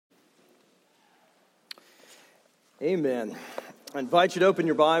Amen. I invite you to open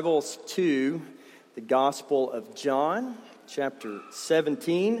your Bibles to the Gospel of John, chapter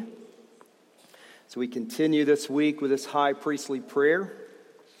 17. So we continue this week with this high priestly prayer.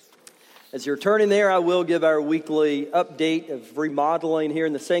 As you're turning there, I will give our weekly update of remodeling here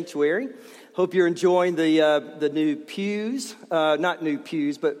in the sanctuary. Hope you're enjoying the new pews, not new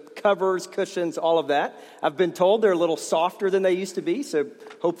pews, but covers, cushions, all of that. I've been told they're a little softer than they used to be, so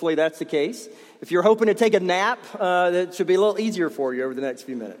hopefully that's the case. If you're hoping to take a nap, that should be a little easier for you over the next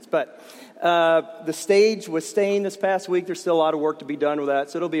few minutes. But the stage was stained this past week. There's still a lot of work to be done with that,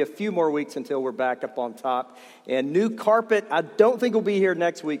 so it'll be a few more weeks until we're back up on top. And new carpet, I don't think will be here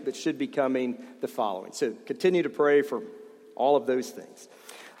next week, but should be coming the following. So continue to pray for all of those things.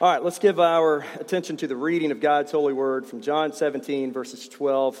 All right, let's give our attention to the reading of God's holy word from John 17, verses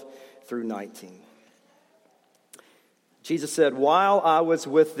 12 through 19. Jesus said, "While I was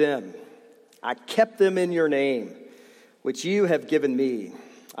with them, I kept them in your name, which you have given me.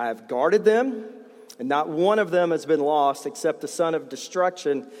 I have guarded them, and not one of them has been lost except the son of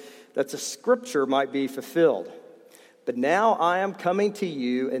destruction, that the scripture might be fulfilled. But now I am coming to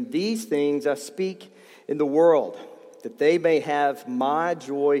you, and these things I speak in the world, that they may have my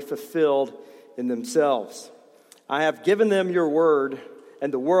joy fulfilled in themselves. I have given them your word,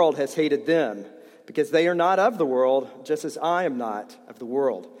 and the world has hated them, because they are not of the world, just as I am not of the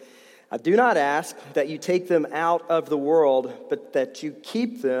world. I do not ask that you take them out of the world, but that you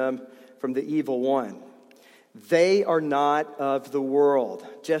keep them from the evil one. They are not of the world,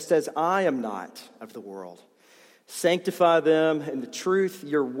 just as I am not of the world. Sanctify them in the truth.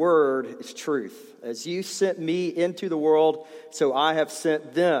 Your word is truth. As you sent me into the world, so I have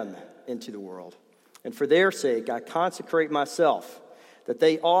sent them into the world. And for their sake I consecrate myself, that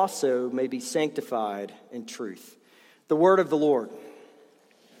they also may be sanctified in truth." The word of the Lord.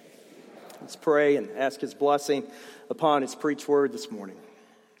 Let's pray and ask his blessing upon his preached word this morning.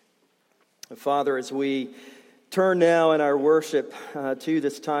 Father, as we turn now in our worship to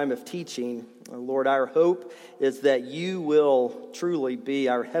this time of teaching, Lord, our hope is that you will truly be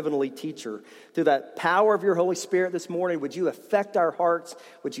our heavenly teacher. Through that power of your Holy Spirit this morning, would you affect our hearts?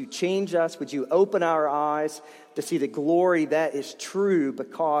 Would you change us? Would you open our eyes to see the glory that is true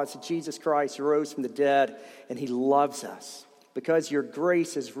because Jesus Christ rose from the dead and he loves us? Because your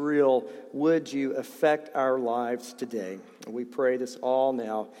grace is real, would you affect our lives today? And we pray this all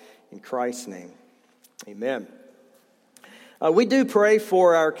now in Christ's name. Amen. We do pray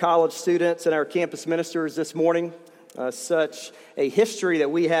for our college students and our campus ministers this morning. Such a history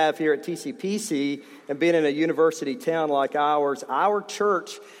that we have here at TCPC, and being in a university town like ours, our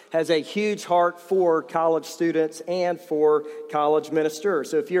church has a huge heart for college students and for college ministers.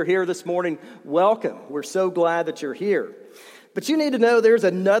 So if you're here this morning, welcome. We're so glad that you're here. But you need to know there's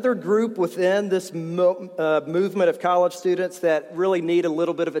another group within this movement of college students that really need a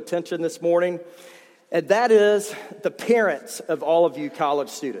little bit of attention this morning, and that is the parents of all of you college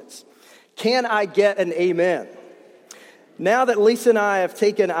students. Can I get an amen? Now that Lisa and I have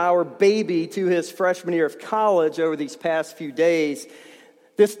taken our baby to his freshman year of college over these past few days,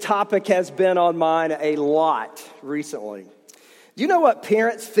 this topic has been on mine a lot recently. Do you know what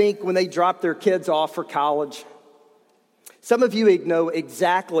parents think when they drop their kids off for college? Some of you know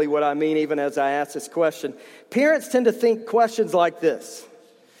exactly what I mean even as I ask this question. Parents tend to think questions like this: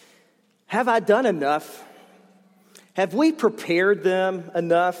 have I done enough? Have we prepared them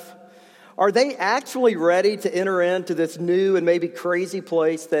enough? Are they actually ready to enter into this new and maybe crazy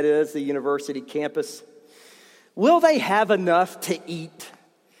place that is the university campus? Will they have enough to eat?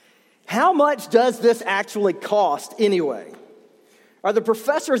 How much does this actually cost anyway? Are the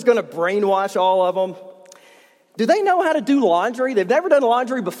professors going to brainwash all of them? Do they know how to do laundry? They've never done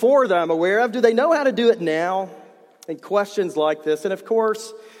laundry before that I'm aware of. Do they know how to do it now? And questions like this. And of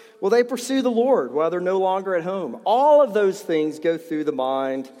course, will they pursue the Lord while they're no longer at home? All of those things go through the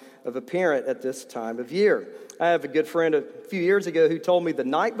mind of a parent at this time of year. I have a good friend a few years ago who told me the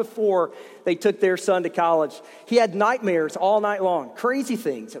night before they took their son to college, he had nightmares all night long, crazy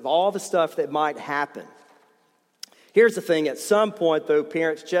things of all the stuff that might happen. Here's the thing, at some point though,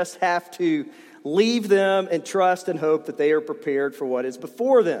 parents just have to leave them and trust and hope that they are prepared for what is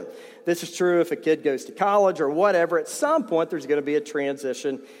before them. This is true if a kid goes to college or whatever. At some point, there's going to be a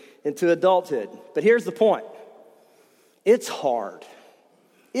transition into adulthood. But here's the point. It's hard.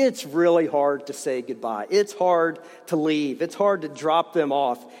 It's really hard to say goodbye. It's hard to leave. It's hard to drop them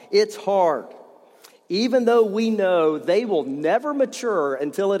off. It's hard. Even though we know they will never mature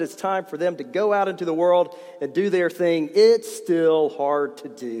until it is time for them to go out into the world and do their thing, it's still hard to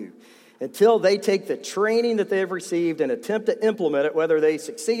do. Until they take the training that they've received and attempt to implement it, whether they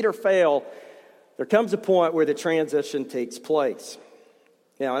succeed or fail, there comes a point where the transition takes place.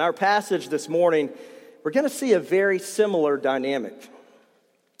 Now, in our passage this morning, we're going to see a very similar dynamic.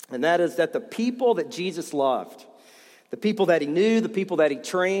 And that is that the people that Jesus loved, the people that he knew, the people that he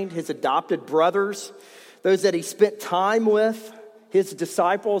trained, his adopted brothers, those that he spent time with, his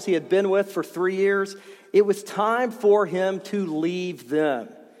disciples he had been with for 3 years, it was time for him to leave them.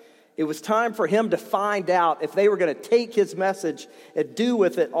 It was time for him to find out if they were going to take his message and do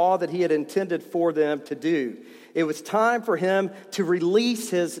with it all that he had intended for them to do. It was time for him to release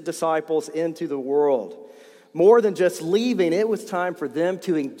his disciples into the world. More than just leaving, it was time for them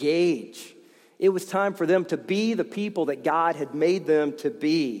to engage. It was time for them to be the people that God had made them to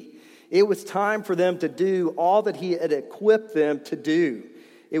be. It was time for them to do all that he had equipped them to do.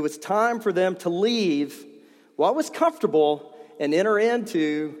 It was time for them to leave what was comfortable and enter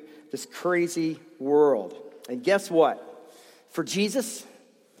into this crazy world. And guess what? For Jesus,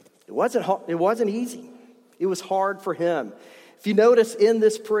 it wasn't easy. It was hard for him. If you notice in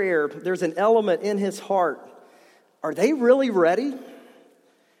this prayer, there's an element in his heart. Are they really ready?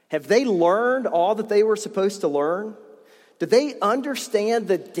 Have they learned all that they were supposed to learn? Do they understand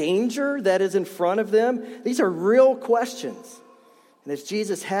the danger that is in front of them? These are real questions. And as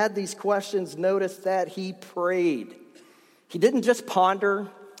Jesus had these questions, notice that he prayed. He didn't just ponder.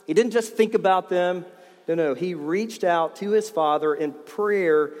 He didn't just think about them. No, he reached out to his Father in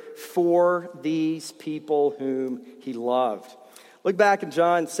prayer for these people whom he loved. Look back in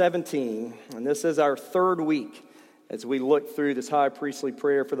John 17, and this is our third week as we look through this high priestly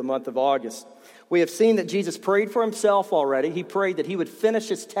prayer for the month of August. We have seen that Jesus prayed for himself already. He prayed that he would finish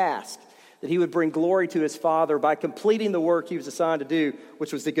his task, that he would bring glory to his Father by completing the work he was assigned to do,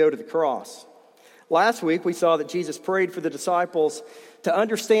 which was to go to the cross. Last week, we saw that Jesus prayed for the disciples to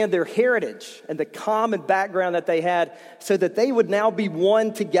understand their heritage and the common background that they had so that they would now be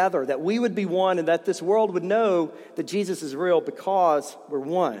one together, that we would be one, and that this world would know that Jesus is real because we're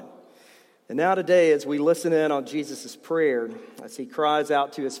one. And now today, as we listen in on Jesus' prayer, as he cries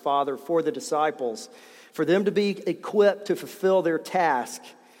out to his Father for the disciples, for them to be equipped to fulfill their task,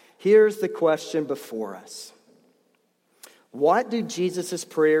 here's the question before us. What do Jesus'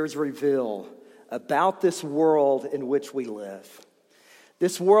 prayers reveal about this world in which we live?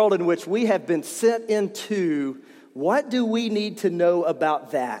 This world in which we have been sent into, what do we need to know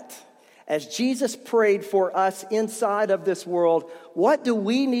about that? As Jesus prayed for us inside of this world, what do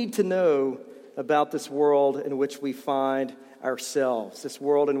we need to know about this world in which we find ourselves, this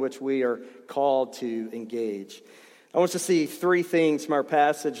world in which we are called to engage? I want us to see three things from our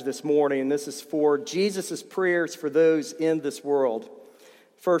passage this morning, and this is for Jesus' prayers for those in this world.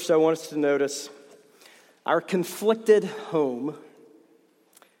 First, I want us to notice our conflicted home.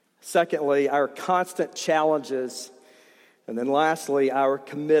 Secondly, our constant challenges. And then lastly, our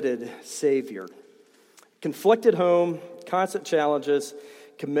committed Savior. Conflicted home, constant challenges,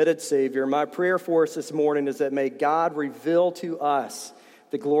 committed Savior. My prayer for us this morning is that may God reveal to us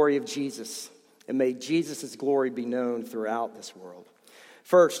the glory of Jesus, and may Jesus' glory be known throughout this world.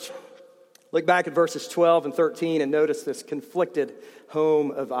 First, look back at verses 12 and 13 and notice this conflicted home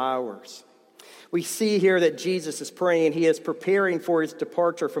of ours. We see here that Jesus is praying. He is preparing for his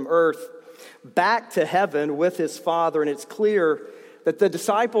departure from earth back to heaven with his Father. And it's clear that the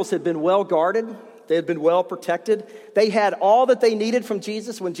disciples had been well guarded. They had been well protected. They had all that they needed from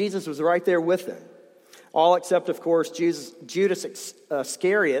Jesus when Jesus was right there with them. All except, of course, Judas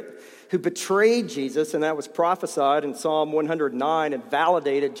Iscariot, who betrayed Jesus, and that was prophesied in Psalm 109 and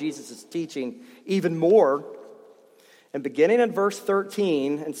validated Jesus' teaching even more. And beginning in verse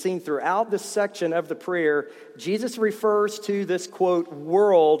 13 and seen throughout this section of the prayer, Jesus refers to this, quote,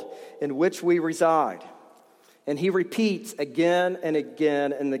 world in which we reside. And he repeats again and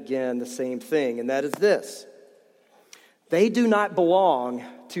again and again the same thing, and that is this. They do not belong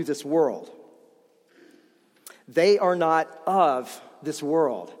to this world. They are not of this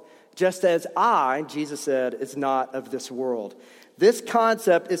world. Just as I, Jesus said, is not of this world. This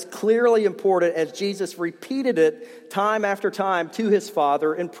concept is clearly important as Jesus repeated it time after time to his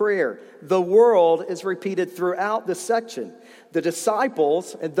Father in prayer. The world is repeated throughout this section. The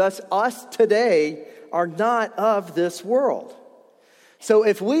disciples, and thus us today, are not of this world. So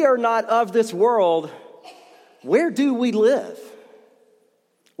if we are not of this world, where do we live?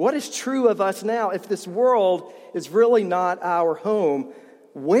 What is true of us now? If this world is really not our home,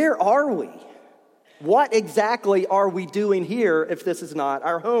 where are we? What exactly are we doing here if this is not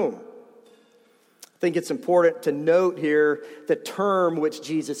our home? I think it's important to note here the term which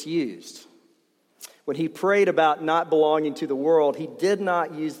Jesus used. When he prayed about not belonging to the world, he did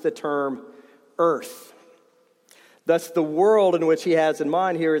not use the term earth. Thus, the world in which he has in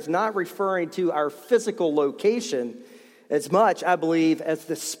mind here is not referring to our physical location as much, I believe, as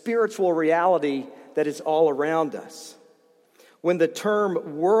the spiritual reality that is all around us. When the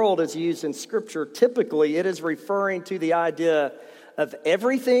term world is used in Scripture, typically it is referring to the idea of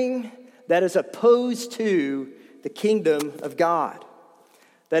everything that is opposed to the kingdom of God.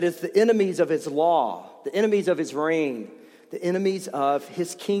 That is, the enemies of his law, the enemies of his reign, the enemies of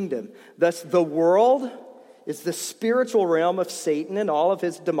his kingdom. Thus, the world is the spiritual realm of Satan and all of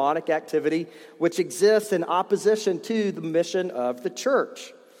his demonic activity, which exists in opposition to the mission of the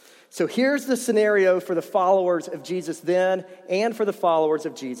church. So here's the scenario for the followers of Jesus then and for the followers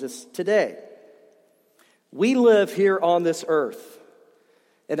of Jesus today. We live here on this earth,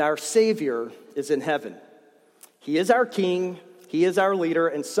 and our Savior is in heaven. He is our King, he is our leader,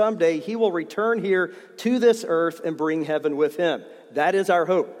 and someday he will return here to this earth and bring heaven with him. That is our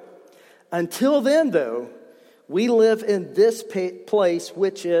hope. Until then, though, we live in this place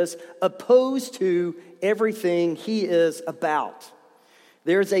which is opposed to everything he is about.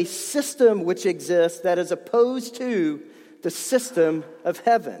 There's a system which exists that is opposed to the system of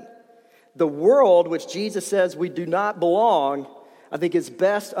heaven. The world, which Jesus says we do not belong, I think is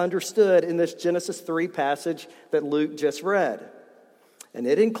best understood in this Genesis 3 passage that Luke just read. And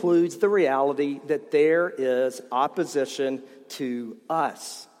it includes the reality that there is opposition to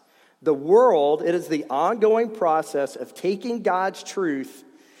us. The world, it is the ongoing process of taking God's truth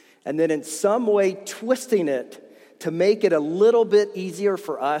and then in some way twisting it to make it a little bit easier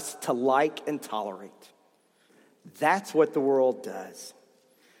for us to like and tolerate. That's what the world does.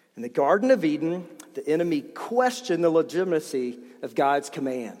 In the Garden of Eden, the enemy questioned the legitimacy of God's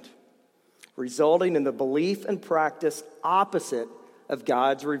command, resulting in the belief and practice opposite of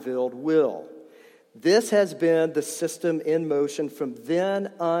God's revealed will. This has been the system in motion from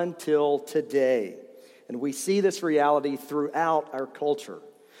then until today. And we see this reality throughout our culture,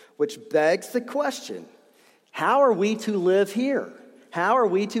 which begs the question, how are we to live here? How are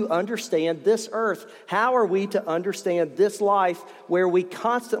we to understand this earth? How are we to understand this life where we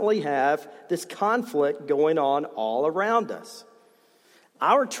constantly have this conflict going on all around us?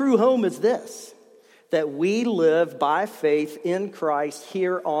 Our true home is this, that we live by faith in Christ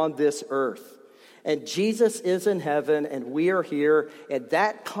here on this earth. And Jesus is in heaven and we are here, and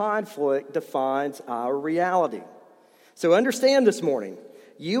that conflict defines our reality. So understand this morning,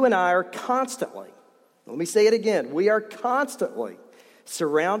 you and I are constantly, let me say it again, we are constantly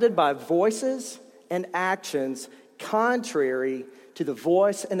surrounded by voices and actions contrary to the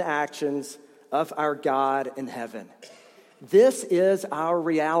voice and actions of our God in heaven. This is our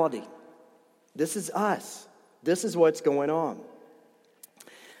reality. This is us. This is what's going on.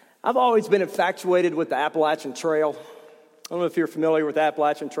 I've always been infatuated with the Appalachian Trail. I don't know if you're familiar with the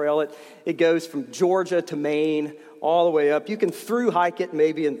Appalachian Trail. It goes from Georgia to Maine, all the way up. You can through hike it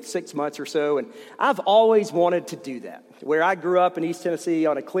maybe in 6 months or so, and I've always wanted to do that. Where I grew up in East Tennessee,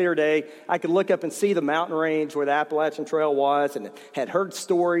 on a clear day, I could look up and see the mountain range where the Appalachian Trail was, and had heard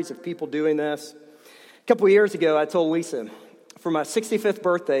stories of people doing this. A couple of years ago, I told Lisa, for my 65th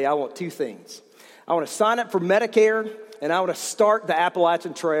birthday, I want two things. I want to sign up for Medicare, and I want to start the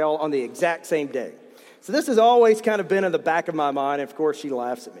Appalachian Trail on the exact same day. So this has always kind of been in the back of my mind, and of course, she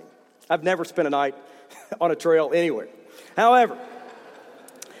laughs at me. I've never spent a night on a trail anywhere. However,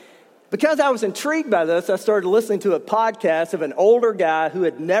 because I was intrigued by this, I started listening to a podcast of an older guy who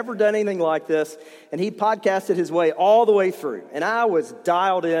had never done anything like this, and he podcasted his way all the way through. And I was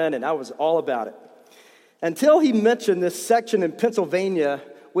dialed in, and I was all about it. Until he mentioned this section in Pennsylvania,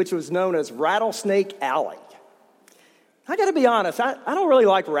 which was known as Rattlesnake Alley. I got to be honest, I don't really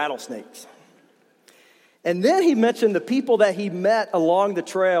like rattlesnakes. And then he mentioned the people that he met along the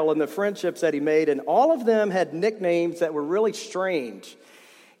trail and the friendships that he made, and all of them had nicknames that were really strange.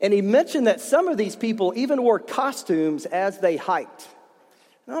 And he mentioned that some of these people even wore costumes as they hiked.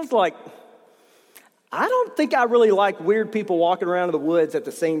 And I was like, I don't think I really like weird people walking around in the woods at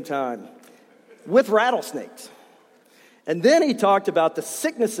the same time with rattlesnakes. And then he talked about the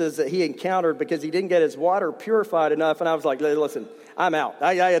sicknesses that he encountered because he didn't get his water purified enough. And I was like, listen, I'm out.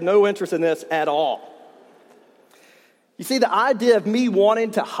 I had no interest in this at all. You see, the idea of me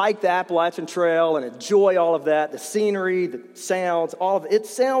wanting to hike the Appalachian Trail and enjoy all of that, the scenery, the sounds, all of it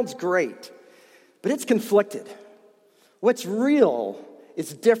sounds great, but it's conflicted. What's real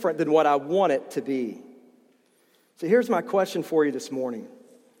is different than what I want it to be. So here's my question for you this morning.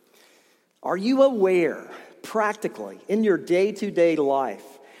 Are you aware, practically, in your day-to-day life,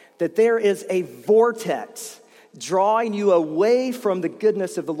 that there is a vortex drawing you away from the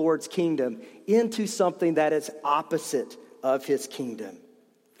goodness of the Lord's kingdom into something that is opposite of his kingdom?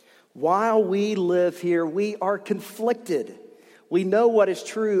 While we live here, we are conflicted. We know what is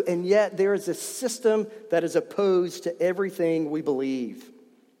true, and yet there is a system that is opposed to everything we believe.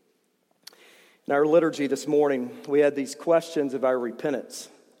 In our liturgy this morning, we had these questions of our repentance.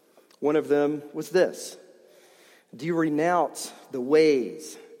 One of them was this: do you renounce the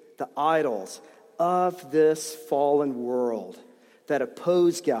ways, the idols of this fallen world that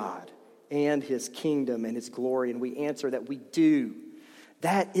oppose God and his kingdom and his glory? And we answer that we do.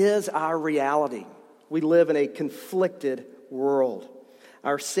 That is our reality. We live in a conflicted world.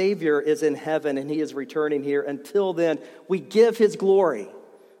 Our Savior is in heaven and he is returning here. Until then, we give his glory.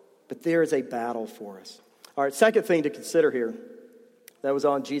 But there is a battle for us. All right, second thing to consider here that was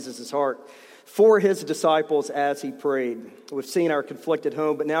on Jesus' heart for his disciples as he prayed. We've seen our conflicted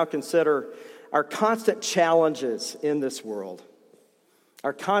home, but now consider our constant challenges in this world.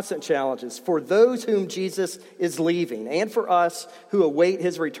 Our constant challenges for those whom Jesus is leaving and for us who await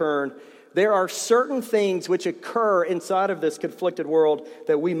his return. There are certain things which occur inside of this conflicted world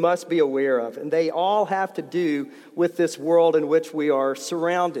that we must be aware of, and they all have to do with this world in which we are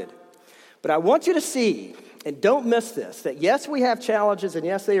surrounded. But I want you to see, and don't miss this, that yes, we have challenges, and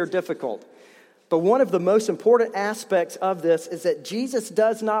yes, they are difficult. But one of the most important aspects of this is that Jesus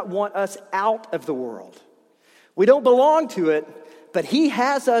does not want us out of the world. We don't belong to it, but he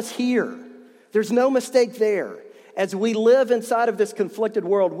has us here. There's no mistake there. As we live inside of this conflicted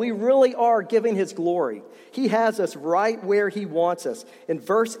world, we really are giving his glory. He has us right where he wants us. In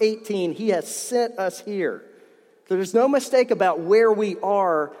verse 18, he has sent us here. There's no mistake about where we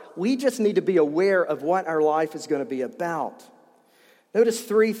are. We just need to be aware of what our life is going to be about. Notice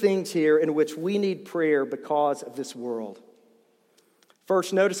three things here in which we need prayer because of this world.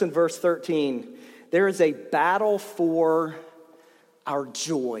 First, notice in verse 13, there is a battle for our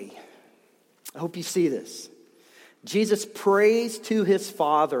joy. I hope you see this. Jesus prays to his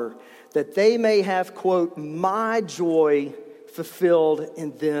Father that they may have, quote, my joy fulfilled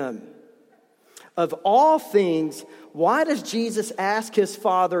in them. Of all things, why does Jesus ask his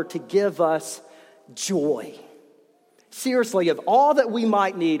Father to give us joy? Seriously, of all that we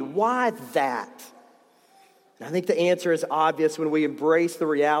might need, why that? And I think the answer is obvious when we embrace the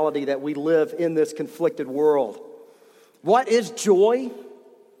reality that we live in this conflicted world. What is joy?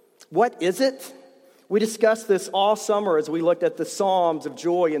 What is it? We discussed this all summer as we looked at the Psalms of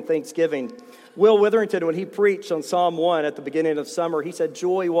joy and thanksgiving. Will Witherington, when he preached on Psalm 1 at the beginning of summer, he said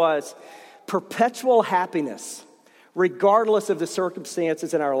joy was perpetual happiness, regardless of the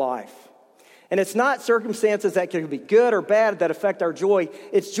circumstances in our life. And it's not circumstances that can be good or bad that affect our joy.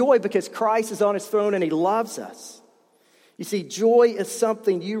 It's joy because Christ is on his throne and he loves us. You see, joy is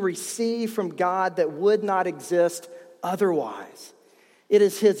something you receive from God that would not exist otherwise. It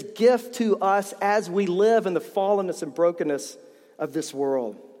is his gift to us as we live in the fallenness and brokenness of this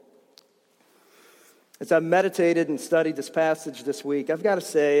world. As I meditated and studied this passage this week, I've got to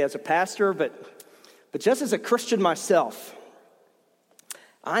say, as a pastor, but just as a Christian myself,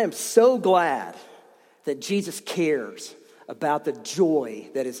 I am so glad that Jesus cares about the joy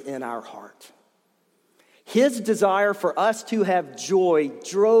that is in our heart. His desire for us to have joy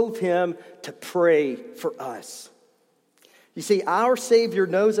drove him to pray for us. You see, our Savior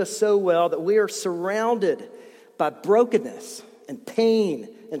knows us so well that we are surrounded by brokenness and pain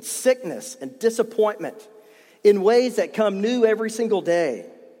and sickness and disappointment in ways that come new every single day.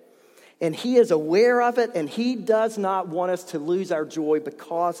 And he is aware of it, and he does not want us to lose our joy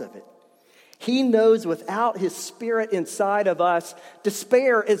because of it. He knows without his Spirit inside of us,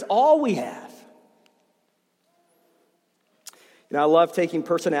 despair is all we have. You know, I love taking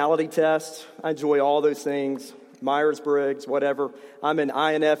personality tests. I enjoy all those things. Myers-Briggs, whatever. I'm an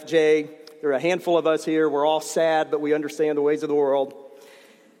INFJ. There are a handful of us here. We're all sad, but we understand the ways of the world.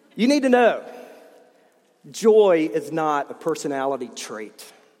 You need to know, joy is not a personality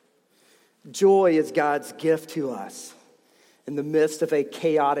trait. Joy is God's gift to us in the midst of a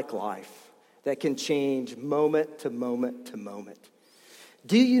chaotic life that can change moment to moment to moment.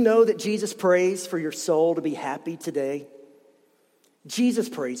 Do you know that Jesus prays for your soul to be happy today? Jesus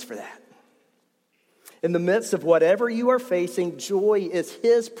prays for that. In the midst of whatever you are facing, joy is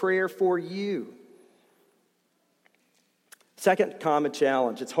his prayer for you. Second common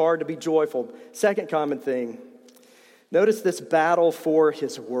challenge. It's hard to be joyful. Second common thing. Notice this battle for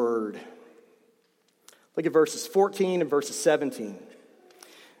his word. Look at verses 14 and verses 17.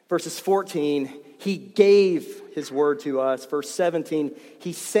 Verses 14, he gave his word to us. Verse 17,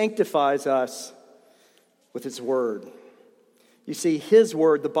 he sanctifies us with his word. You see, his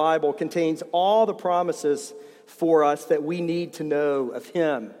word, the Bible, contains all the promises for us that we need to know of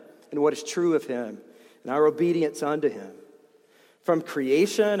him and what is true of him and our obedience unto him. From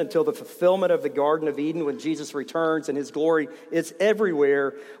creation until the fulfillment of the Garden of Eden when Jesus returns and his glory is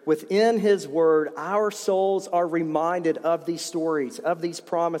everywhere, within his word, our souls are reminded of these stories, of these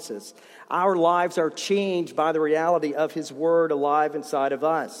promises. Our lives are changed by the reality of his word alive inside of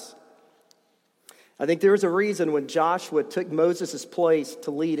us. I think there is a reason when Joshua took Moses' place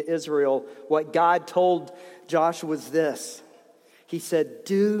to lead Israel, what God told Joshua was this. He said,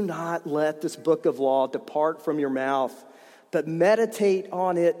 "Do not let this book of law depart from your mouth, but meditate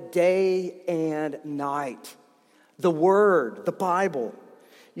on it day and night." The Word, the Bible.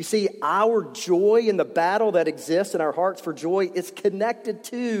 You see, our joy in the battle that exists in our hearts for joy is connected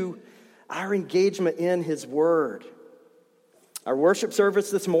to our engagement in His Word. Our worship service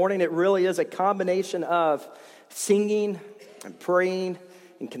this morning, it really is a combination of singing and praying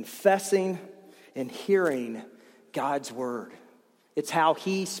and confessing and hearing God's Word. It's how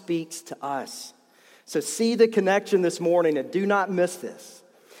He speaks to us. So see the connection this morning and do not miss this.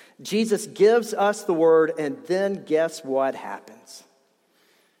 Jesus gives us the word, and then guess what happens?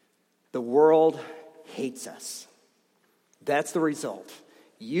 The world hates us. That's the result.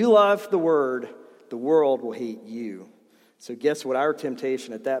 You love the word, the world will hate you. So guess what our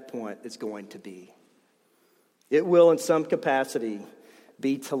temptation at that point is going to be? It will, in some capacity,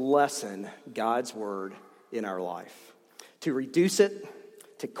 be to lessen God's word in our life. To reduce it,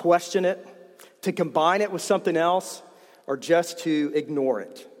 to question it, to combine it with something else, or just to ignore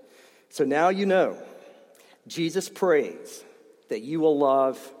it. So now you know, Jesus prays that you will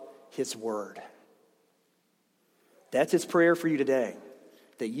love his word. That's his prayer for you today,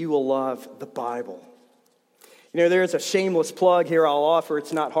 that you will love the Bible. You know, there's a shameless plug here I'll offer.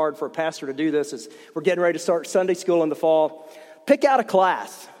 It's not hard for a pastor to do this. As we're getting ready to start Sunday school in the fall. Pick out a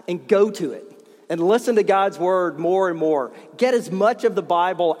class and go to it and listen to God's word more and more. Get as much of the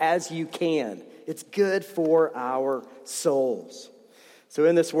Bible as you can. It's good for our souls. So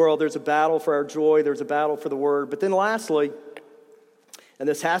in this world, there's a battle for our joy. There's a battle for the word. But then lastly, and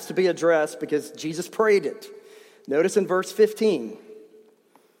this has to be addressed because Jesus prayed it. Notice in verse 15,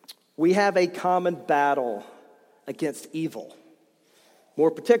 we have a common battle against evil.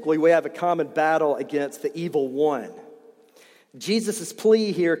 More particularly, we have a common battle against the evil one. Jesus'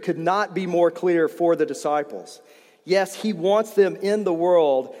 plea here could not be more clear for the disciples. Yes, he wants them in the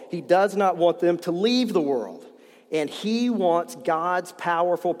world. He does not want them to leave the world. And he wants God's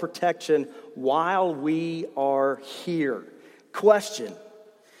powerful protection while we are here. Question: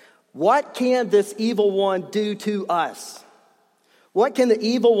 what can this evil one do to us? What can the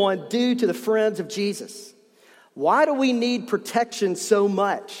evil one do to the friends of Jesus? Why do we need protection so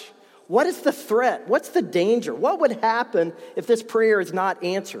much? What is the threat? What's the danger? What would happen if this prayer is not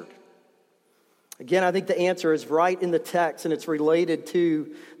answered? Again, I think the answer is right in the text, and it's related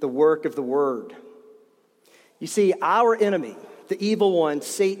to the work of the word. You see, our enemy, the evil one,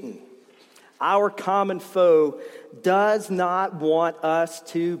 Satan, our common foe, does not want us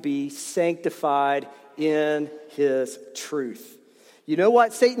to be sanctified in his truth. You know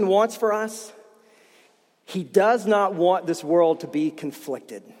what Satan wants for us? He does not want this world to be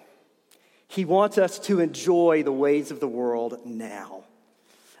conflicted. He wants us to enjoy the ways of the world now.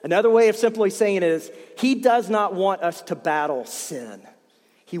 Another way of simply saying it is, he does not want us to battle sin.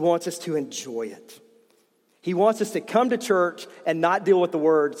 He wants us to enjoy it. He wants us to come to church and not deal with the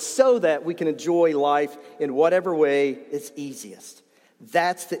word so that we can enjoy life in whatever way is easiest.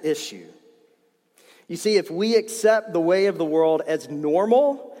 That's the issue. You see, if we accept the way of the world as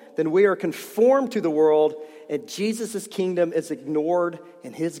normal, then we are conformed to the world, and Jesus' kingdom is ignored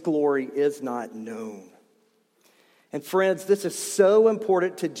and his glory is not known. And friends, this is so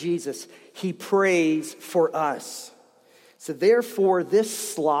important to Jesus. He prays for us. So therefore, this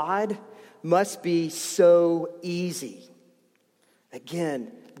slide must be so easy.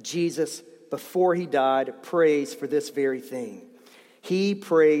 Again, Jesus, before he died, prays for this very thing. He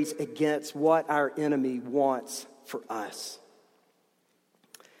prays against what our enemy wants for us.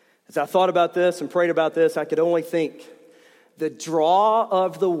 As I thought about this and prayed about this, I could only think the draw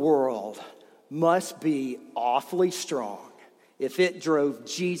of the world must be awfully strong if it drove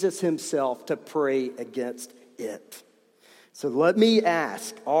Jesus himself to pray against it. So let me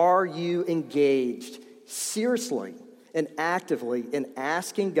ask, are you engaged seriously and actively in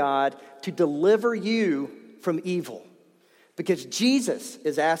asking God to deliver you from evil? Because Jesus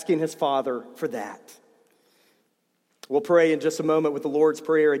is asking his Father for that. We'll pray in just a moment with the Lord's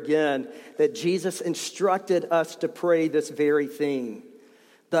Prayer again that Jesus instructed us to pray this very thing.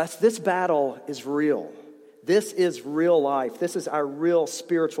 Thus, this battle is real. This is real life. This is our real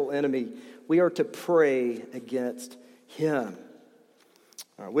spiritual enemy. We are to pray against him.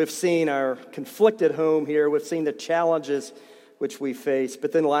 We've seen our conflicted home here. We've seen the challenges which we face.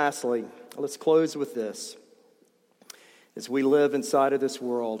 But then lastly, let's close with this. As we live inside of this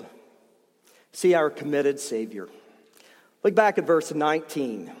world, see our committed Savior. Look back at verse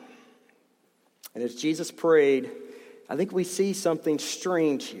 19. And as Jesus prayed, I think we see something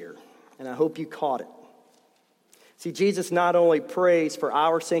strange here, and I hope you caught it. See, Jesus not only prays for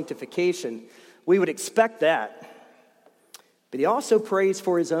our sanctification, we would expect that, but he also prays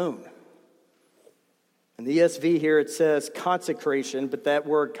for his own. In the ESV here it says consecration, but that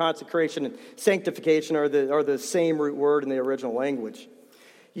word consecration and sanctification are the same root word in the original language.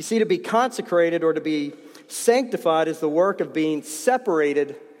 You see, to be consecrated or to be sanctified is the work of being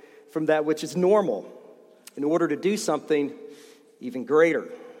separated from that which is normal in order to do something even greater.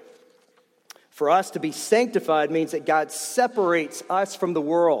 For us to be sanctified means that God separates us from the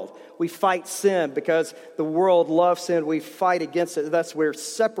world. We fight sin because the world loves sin. We fight against it. Thus, we're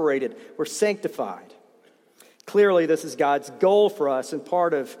separated. We're sanctified. Clearly, this is God's goal for us and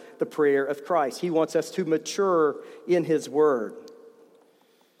part of the prayer of Christ. He wants us to mature in his word.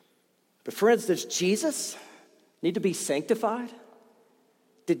 But friends, does Jesus need to be sanctified?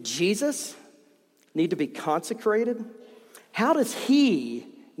 Did Jesus need to be consecrated? How does he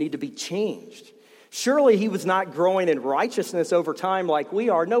need to be changed? Surely he was not growing in righteousness over time like we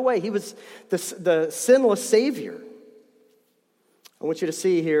are. No way. He was the sinless Savior. I want you to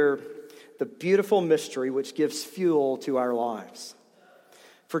see here the beautiful mystery which gives fuel to our lives.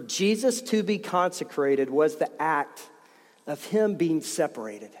 For Jesus to be consecrated was the act of him being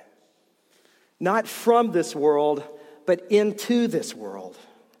separated. Not from this world, but into this world.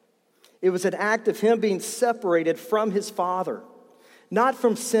 It was an act of him being separated from his Father. Not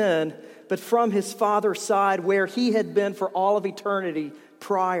from sin, but from his Father's side where he had been for all of eternity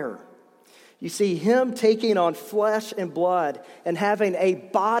prior. You see, him taking on flesh and blood and having a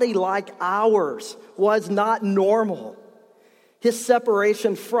body like ours was not normal. His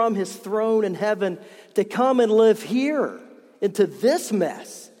separation from his throne in heaven to come and live here into this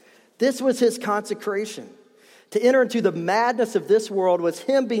mess. This was his consecration. To enter into the madness of this world was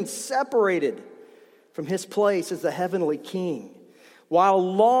him being separated from his place as the heavenly king.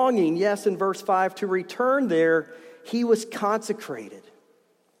 While longing, yes, in verse 5, to return there, he was consecrated.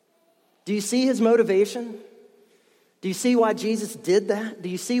 Do you see his motivation? Do you see why Jesus did that? Do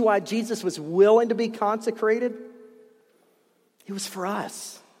you see why Jesus was willing to be consecrated? It was for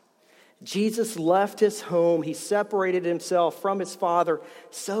us. Jesus left his home. He separated himself from his Father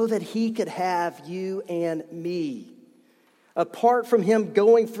so that he could have you and me. Apart from him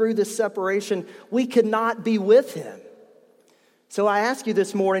going through this separation, we could not be with him. So I ask you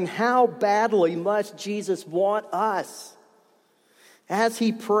this morning, how badly must Jesus want us? As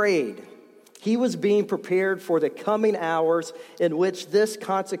he prayed, he was being prepared for the coming hours in which this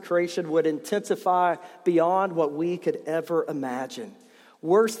consecration would intensify beyond what we could ever imagine.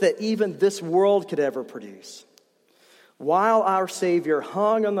 Worse than even this world could ever produce. While our Savior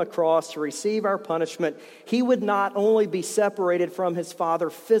hung on the cross to receive our punishment, he would not only be separated from his Father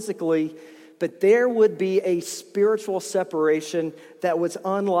physically, but there would be a spiritual separation that was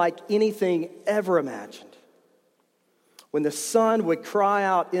unlike anything ever imagined. When the Son would cry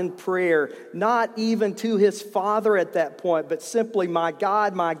out in prayer, not even to his Father at that point, but simply, my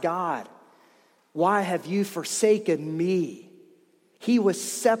God, why have you forsaken me? He was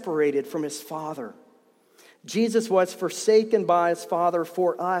separated from his Father. Jesus was forsaken by his Father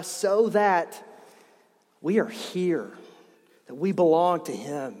for us so that we are here, that we belong to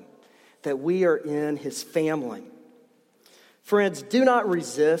him, that we are in his family. Friends, do not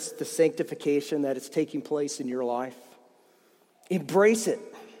resist the sanctification that is taking place in your life. Embrace it.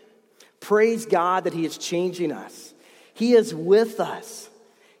 Praise God that he is changing us. He is with us.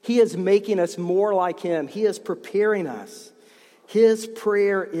 He is making us more like him. He is preparing us. His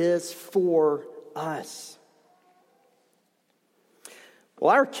prayer is for us. Will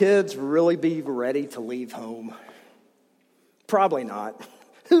our kids really be ready to leave home? Probably not.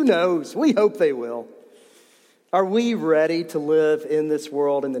 Who knows? We hope they will. Are we ready to live in this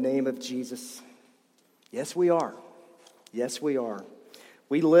world in the name of Jesus? Yes, we are. Yes, we are.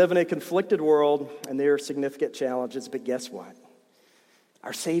 We live in a conflicted world, and there are significant challenges, but guess what?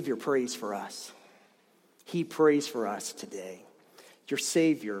 Our Savior prays for us. He prays for us today. Your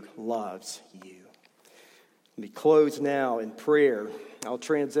Savior loves you. Let me close now in prayer. I'll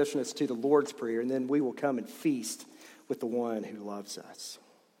transition us to the Lord's Prayer, and then we will come and feast with the one who loves us.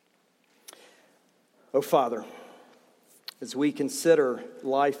 Oh, Father, as we consider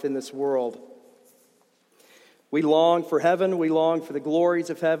life in this world, we long for heaven, we long for the glories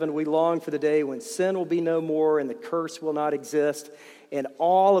of heaven, we long for the day when sin will be no more and the curse will not exist, and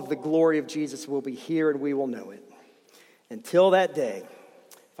all of the glory of Jesus will be here and we will know it. Until that day,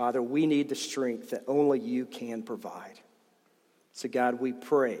 Father, we need the strength that only you can provide. So God, we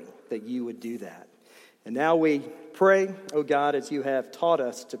pray that you would do that. And now we pray, oh God, as you have taught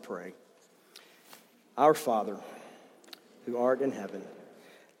us to pray. Our Father, who art in heaven,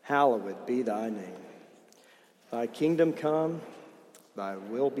 hallowed be thy name. Thy kingdom come, thy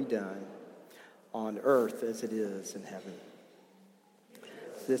will be done, on earth as it is in heaven.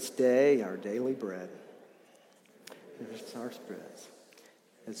 This day our daily bread, here's our spreads,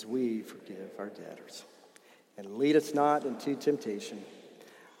 as we forgive our debtors. And lead us not into temptation,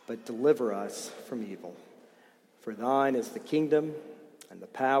 but deliver us from evil. For thine is the kingdom, and the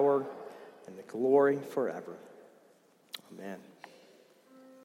power, and the glory forever. Amen.